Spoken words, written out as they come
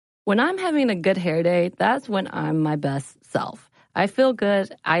When I'm having a good hair day, that's when I'm my best self. I feel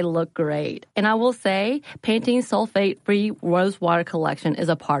good, I look great. And I will say, Pantene Sulfate-Free Rose Water Collection is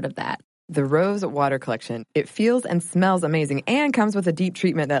a part of that. The Rose Water Collection. It feels and smells amazing and comes with a deep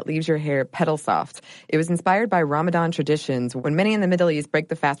treatment that leaves your hair petal soft. It was inspired by Ramadan traditions when many in the Middle East break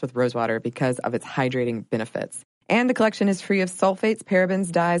the fast with rose water because of its hydrating benefits. And the collection is free of sulfates,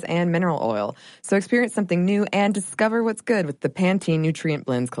 parabens, dyes, and mineral oil. So experience something new and discover what's good with the Pantene Nutrient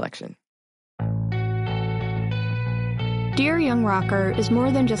Blends collection. Dear Young Rocker is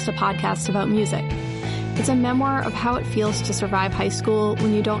more than just a podcast about music. It's a memoir of how it feels to survive high school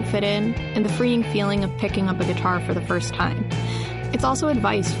when you don't fit in and the freeing feeling of picking up a guitar for the first time. It's also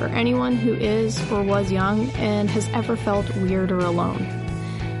advice for anyone who is or was young and has ever felt weird or alone.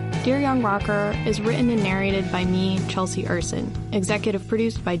 Dear Young Rocker is written and narrated by me, Chelsea Urson, executive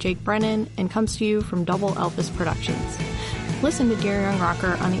produced by Jake Brennan, and comes to you from Double Elvis Productions. Listen to Dear Young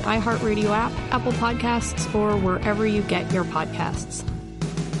Rocker on the iHeartRadio app, Apple Podcasts, or wherever you get your podcasts.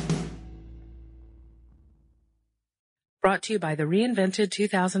 Brought to you by the reinvented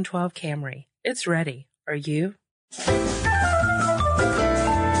 2012 Camry. It's ready. Are you?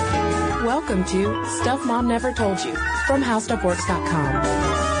 Welcome to Stuff Mom Never Told You from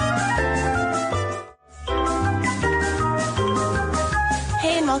HowStuffWorks.com.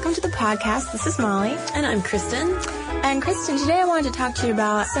 Hey, and welcome to the podcast. This is Molly. And I'm Kristen. And Kristen, today I wanted to talk to you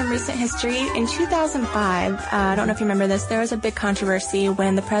about some recent history. In 2005, I don't know if you remember this, there was a big controversy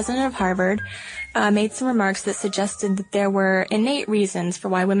when the president of Harvard made some remarks that suggested that there were innate reasons for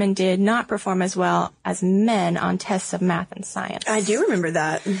why women did not perform as well as men on tests of math and science. I do remember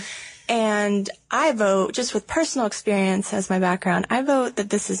that. And I vote, just with personal experience as my background, I vote that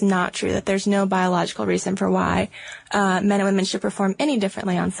this is not true, that there's no biological reason for why men and women should perform any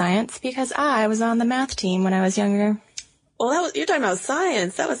differently on science, because I was on the math team when I was younger. Well, you're talking about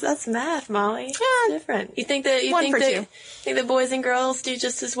science. That's math, Molly. Yeah, it's different. You think that boys and girls do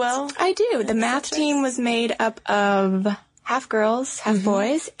just as well? I do. The math team was made up of half girls, half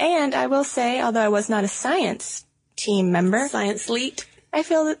boys, and I will say, although I was not a science team member, science elite, I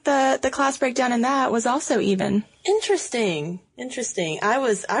feel that the class breakdown in that was also even. Interesting. I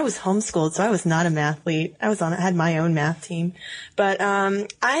was homeschooled, so I was not a mathlete. I had my own math team. But,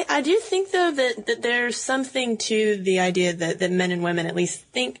 I do think though that there's something to the idea that men and women at least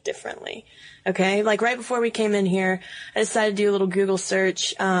think differently. Okay? Like right before we came in here, I decided to do a little Google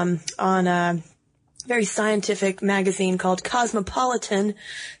search, on a very scientific magazine called Cosmopolitan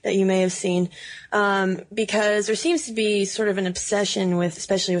that you may have seen, because there seems to be sort of an obsession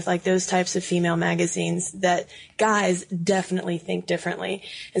especially with like those types of female magazines, that guys definitely think differently.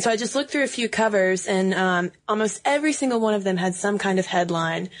 And so I just looked through a few covers, and almost every single one of them had some kind of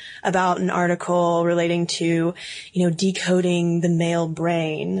headline about an article relating to, decoding the male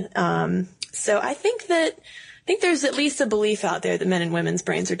brain. So I think there's at least a belief out there that men and women's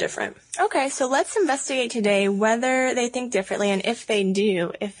brains are different. Okay, so let's investigate today whether they think differently, and if they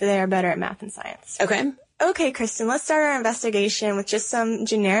do, if they are better at math and science. Okay, Kristen, let's start our investigation with just some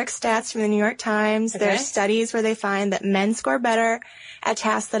generic stats from the New York Times. Okay. There are studies where they find that men score better at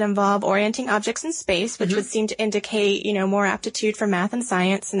tasks that involve orienting objects in space, which would seem to indicate, more aptitude for math and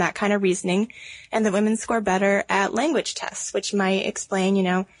science and that kind of reasoning, and that women score better at language tests, which might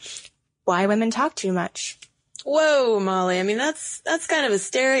explain, why women talk too much. Whoa, Molly. I mean, that's kind of a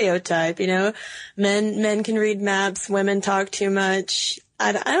stereotype, Men can read maps, women talk too much.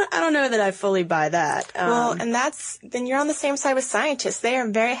 I don't know that I fully buy that. Well, and then you're on the same side with scientists. They are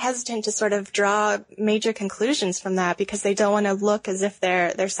very hesitant to sort of draw major conclusions from that because they don't want to look as if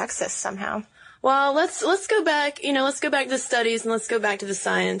they're sexist somehow. Well, let's go back, let's go back to the studies and let's go back to the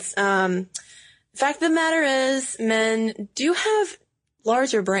science. The fact of the matter is men do have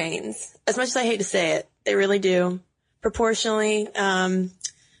larger brains. As much as I hate to say it, they really do. Proportionally,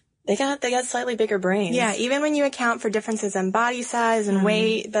 they got slightly bigger brains. Yeah, even when you account for differences in body size and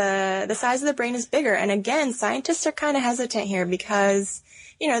weight, the size of the brain is bigger. And again, scientists are kind of hesitant here because,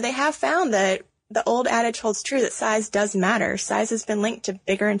 they have found that the old adage holds true that size does matter. Size has been linked to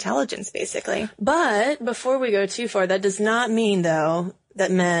bigger intelligence, basically. But before we go too far, that does not mean, though, that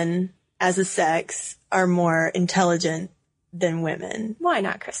men as a sex are more intelligent than women. Why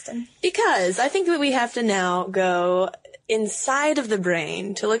not, Kristen? Because I think that we have to now go inside of the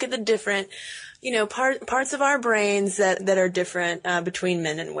brain to look at the different, parts of our brains that are different between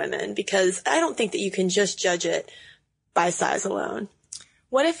men and women. Because I don't think that you can just judge it by size alone.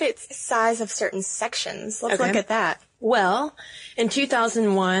 What if it's size of certain sections? Let's look at that. Well, in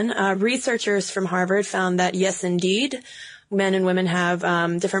 2001, researchers from Harvard found that yes, indeed, men and women have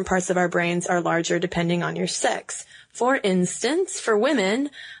different parts of our brains are larger depending on your sex. For instance, for women,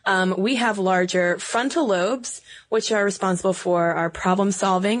 we have larger frontal lobes, which are responsible for our problem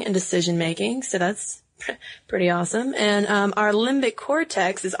solving and decision making. So that's pretty awesome. And our limbic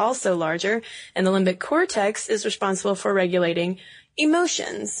cortex is also larger, and the limbic cortex is responsible for regulating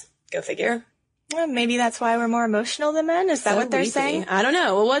emotions. Go figure. Well, maybe that's why we're more emotional than men. Is that what they're saying? I don't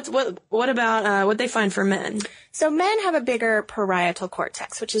know. Well, what about what they find for men? So men have a bigger parietal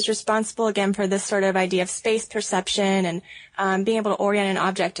cortex, which is responsible again for this sort of idea of space perception and being able to orient an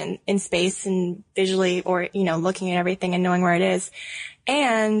object in space and visually, or looking at everything and knowing where it is.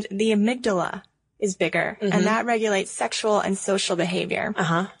 And the amygdala is bigger, and that regulates sexual and social behavior.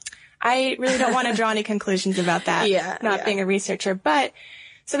 I really don't want to draw any conclusions about that. Not being a researcher, but.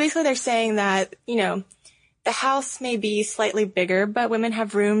 So basically they're saying that, the house may be slightly bigger, but women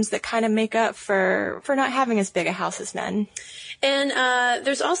have rooms that kind of make up for not having as big a house as men. And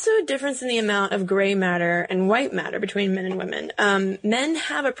there's also a difference in the amount of gray matter and white matter between men and women. Men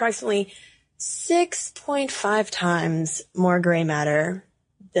have approximately 6.5 times more gray matter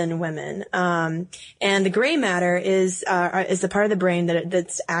than women. And the gray matter is the part of the brain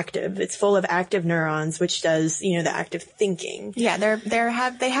that's active. It's full of active neurons, which does, the active thinking. Yeah,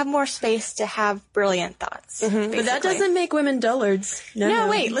 they have more space to have brilliant thoughts. But that doesn't make women dullards. No,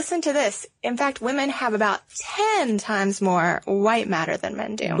 wait, listen to this. In fact, women have about 10 times more white matter than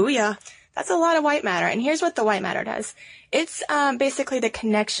men do. Booyah. That's a lot of white matter. And here's what the white matter does. It's basically the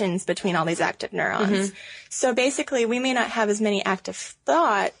connections between all these active neurons. So basically, we may not have as many active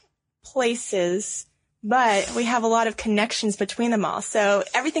thought places, but we have a lot of connections between them all. So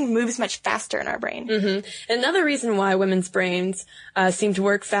everything moves much faster in our brain. Another reason why women's brains seem to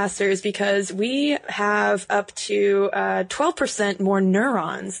work faster is because we have up to 12% more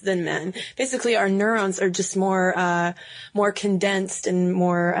neurons than men. Basically, our neurons are just more condensed and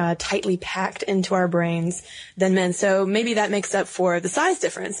more tightly packed into our brains than men. So maybe that makes up for the size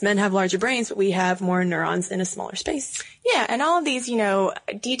difference. Men have larger brains, but we have more neurons in a smaller space. Yeah, and all of these,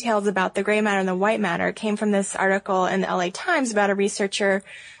 details about the gray matter and the white matter came from this article in the LA Times about a researcher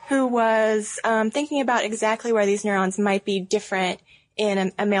who was thinking about exactly where these neurons might be different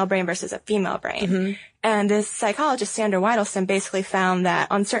in a male brain versus a female brain. And this psychologist, Sandra Weidelson, basically found that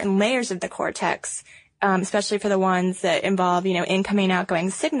on certain layers of the cortex, especially for the ones that involve, incoming,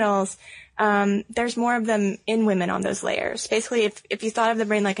 outgoing signals, there's more of them in women on those layers. Basically, if you thought of the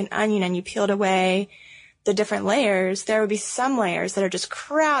brain like an onion and you peeled away the different layers, there would be some layers that are just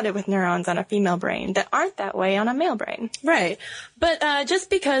crowded with neurons on a female brain that aren't that way on a male brain. Right. But just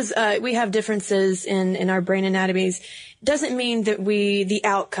because we have differences in our brain anatomies doesn't mean that the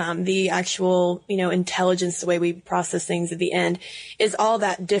outcome, the actual, intelligence, the way we process things at the end is all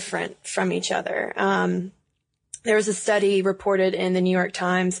that different from each other. There was a study reported in the New York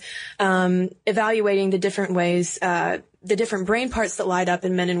Times evaluating the different ways the different brain parts that light up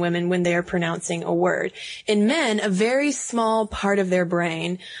in men and women when they are pronouncing a word. In men, a very small part of their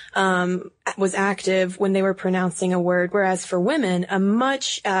brain was active when they were pronouncing a word, whereas for women, a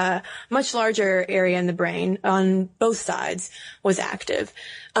much larger area in the brain on both sides was active.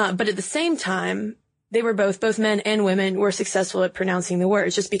 But at the same time, they were both men and women were successful at pronouncing the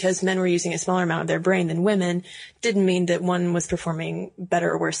words. Just because men were using a smaller amount of their brain than women didn't mean that one was performing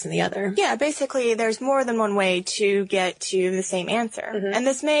better or worse than the other. Yeah, basically there's more than one way to get to the same answer. And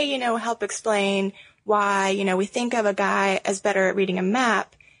this may, help explain why, we think of a guy as better at reading a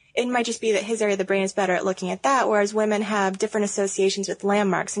map. It might just be that his area of the brain is better at looking at that, whereas women have different associations with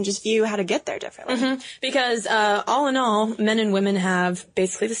landmarks and just view how to get there differently. Because all in all, men and women have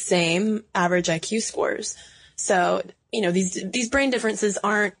basically the same average IQ scores. So, these brain differences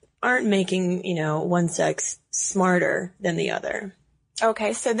aren't making, one sex smarter than the other.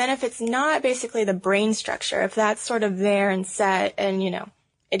 Okay, so then if it's not basically the brain structure, if that's sort of there and set and,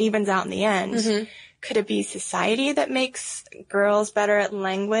 it evens out in the end, could it be society that makes girls better at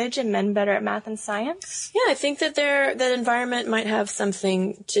language and men better at math and science? Yeah, I think that that environment might have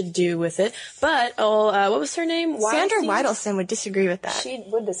something to do with it. But, what was her name? Sandra Weidelson would disagree with that. She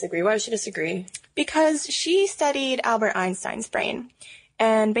would disagree. Why would she disagree? Because she studied Albert Einstein's brain.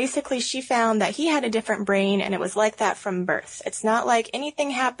 And basically she found that he had a different brain and it was like that from birth. It's not like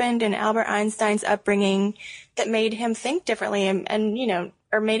anything happened in Albert Einstein's upbringing that made him think differently and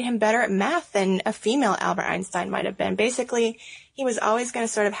or made him better at math than a female Albert Einstein might have been. Basically, he was always going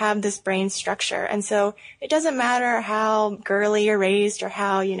to sort of have this brain structure. And so it doesn't matter how girly you're raised or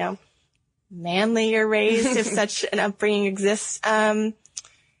how, manly you're raised, if such an upbringing exists.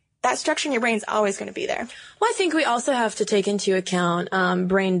 that structure in your brain is always going to be there. Well, I think we also have to take into account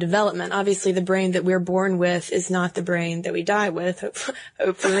brain development. Obviously, the brain that we're born with is not the brain that we die with,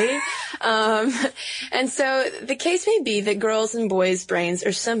 hopefully. And so the case may be that girls' and boys' brains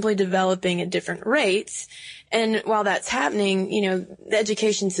are simply developing at different rates. And while that's happening, the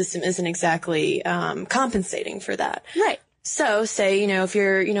education system isn't exactly compensating for that. Right. So say, if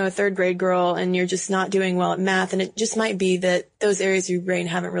you're, a third grade girl and you're just not doing well at math, and it just might be that those areas of your brain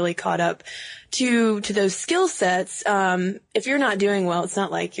haven't really caught up to those skill sets. If you're not doing well, it's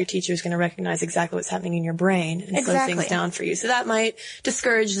not like your teacher is going to recognize exactly what's happening in your brain and slow things down for you. So that might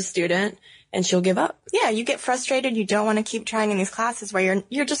discourage the student and she'll give up. Yeah, you get frustrated. You don't want to keep trying in these classes where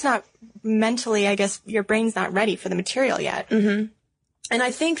you're just not mentally, I guess, your brain's not ready for the material yet. Mm-hmm. And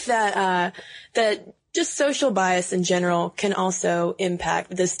I think that just social bias in general can also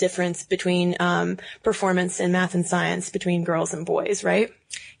impact this difference between performance in math and science between girls and boys, right?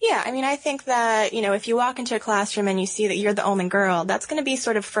 Yeah, I think that, if you walk into a classroom and you see that you're the only girl, that's going to be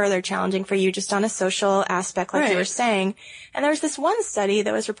sort of further challenging for you just on a social aspect, like you were saying. And there was this one study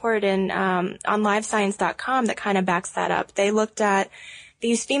that was reported on livescience.com that kind of backs that up. They looked at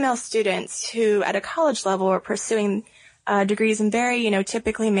these female students who at a college level were pursuing degrees in very,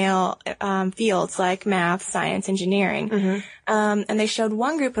 typically male fields like math, science, engineering. Mm-hmm. And they showed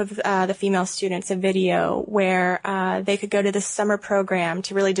one group of the female students a video where they could go to this summer program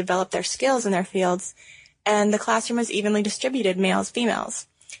to really develop their skills in their fields. And the classroom was evenly distributed, males, females.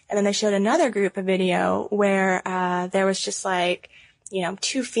 And then they showed another group a video where there was just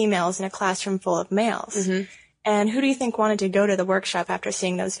two females in a classroom full of males. Mm-hmm. And who do you think wanted to go to the workshop after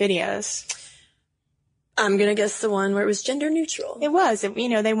seeing those videos? I'm going to guess the one where it was gender neutral. It was.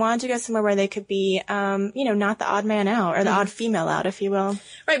 They wanted to go somewhere where they could be, not the odd man out or the odd female out, if you will.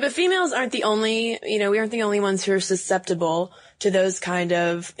 Right. But females aren't the only, we aren't the only ones who are susceptible to those kind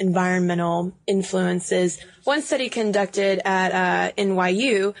of environmental influences. One study conducted at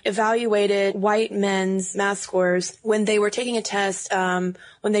NYU evaluated white men's math scores when they were taking a test, when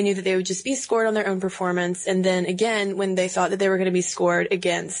they knew that they would just be scored on their own performance, and then again when they thought that they were going to be scored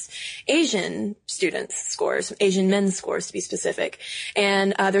against Asian students' scores, Asian men's scores to be specific.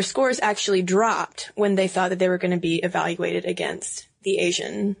 And their scores actually dropped when they thought that they were going to be evaluated against the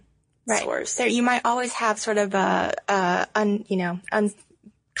Asian scores. There, you might always have sort of unconscious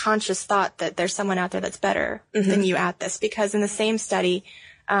thought that there's someone out there that's better than you at this, because in the same study,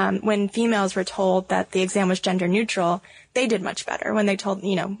 when females were told that the exam was gender neutral, they did much better when they told,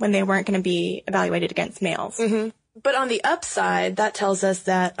 when they weren't going to be evaluated against males. Mm-hmm. But on the upside, that tells us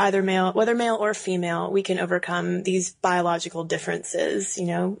that whether male or female, we can overcome these biological differences.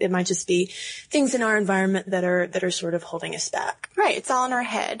 It might just be things in our environment that are sort of holding us back. Right. It's all in our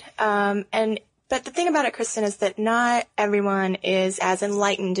head. But the thing about it, Kristen, is that not everyone is as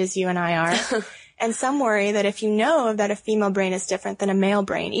enlightened as you and I are. And some worry that if you know that a female brain is different than a male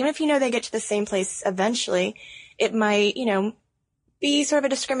brain, even if you know they get to the same place eventually, it might, be sort of a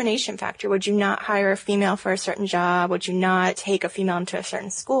discrimination factor. Would you not hire a female for a certain job? Would you not take a female into a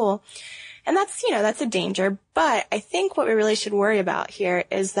certain school? And that's, that's a danger. But I think what we really should worry about here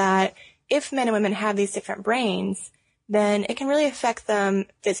is that if men and women have these different brains, then it can really affect them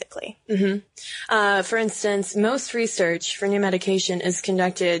physically. Mm-hmm. For instance, most research for new medication is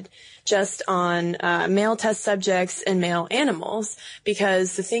conducted just on male test subjects and male animals,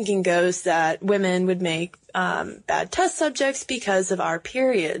 because the thinking goes that women would make bad test subjects because of our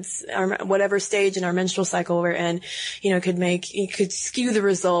periods, whatever stage in our menstrual cycle we're in, could skew the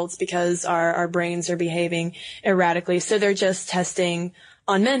results because our brains are behaving erratically. So they're just testing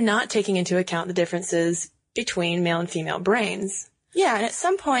on men, not taking into account the differences between male and female brains. Yeah, and at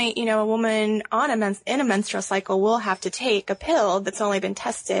some point, a woman in a menstrual cycle will have to take a pill that's only been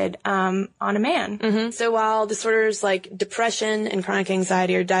tested on a man. Mm-hmm. So while disorders like depression and chronic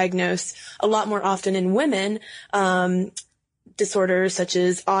anxiety are diagnosed a lot more often in women, disorders such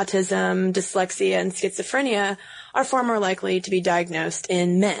as autism, dyslexia, and schizophrenia are far more likely to be diagnosed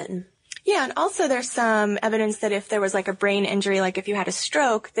in men. Yeah, and also there's some evidence that if there was like a brain injury, like if you had a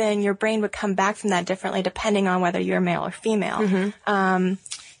stroke, then your brain would come back from that differently depending on whether you're male or female.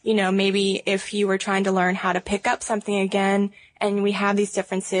 Mm-hmm. Maybe if you were trying to learn how to pick up something again, and we have these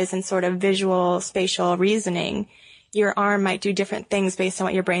differences in sort of visual, spatial reasoning, your arm might do different things based on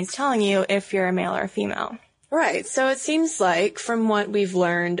what your brain's telling you if you're a male or a female. Right. So it seems like from what we've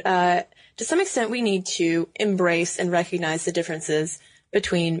learned, to some extent we need to embrace and recognize the differences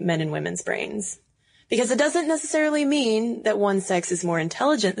between men and women's brains. Because it doesn't necessarily mean that one sex is more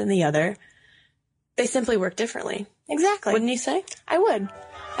intelligent than the other. They simply work differently. Exactly. Wouldn't you say? I would.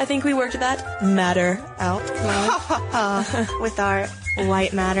 I think we worked that matter out. With our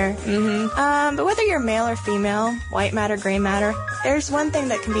white matter. But whether you're male or female, white matter, gray matter, there's one thing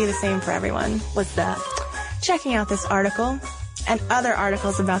that can be the same for everyone. What's that? Checking out this article and other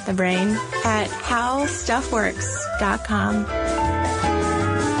articles about the brain at howstuffworks.com.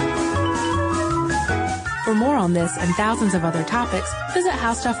 For more on this and thousands of other topics, visit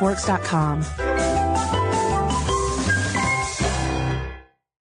howstuffworks.com.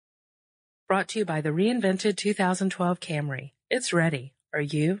 Brought to you by the reinvented 2012 Camry. It's ready. Are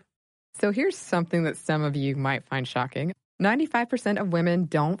you? So here's something that some of you might find shocking. 95% of women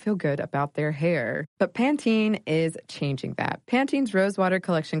don't feel good about their hair, but Pantene is changing that. Pantene's Rosewater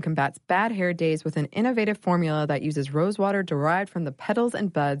collection combats bad hair days with an innovative formula that uses rosewater derived from the petals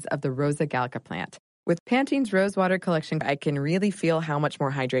and buds of the Rosa gallica plant. With Pantene's Rosewater collection, I can really feel how much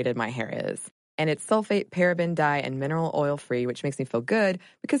more hydrated my hair is. And it's sulfate, paraben, dye, and mineral oil free, which makes me feel good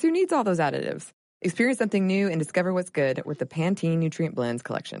because who needs all those additives? Experience something new and discover what's good with the Pantene Nutrient Blends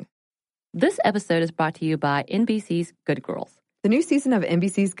collection. This episode is brought to you by NBC's Good Girls. The new season of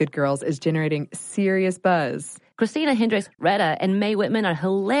NBC's Good Girls is generating serious buzz. Christina Hendricks, Retta, and Mae Whitman are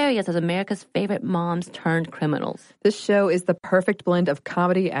hilarious as America's favorite moms turned criminals. This show is the perfect blend of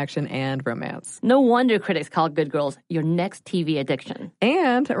comedy, action, and romance. No wonder critics call Good Girls your next TV addiction.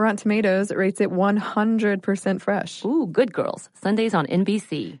 And Rotten Tomatoes rates it 100% fresh. Ooh, Good Girls, Sundays on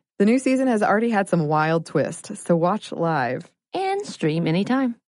NBC. The new season has already had some wild twists, so watch live. And stream anytime.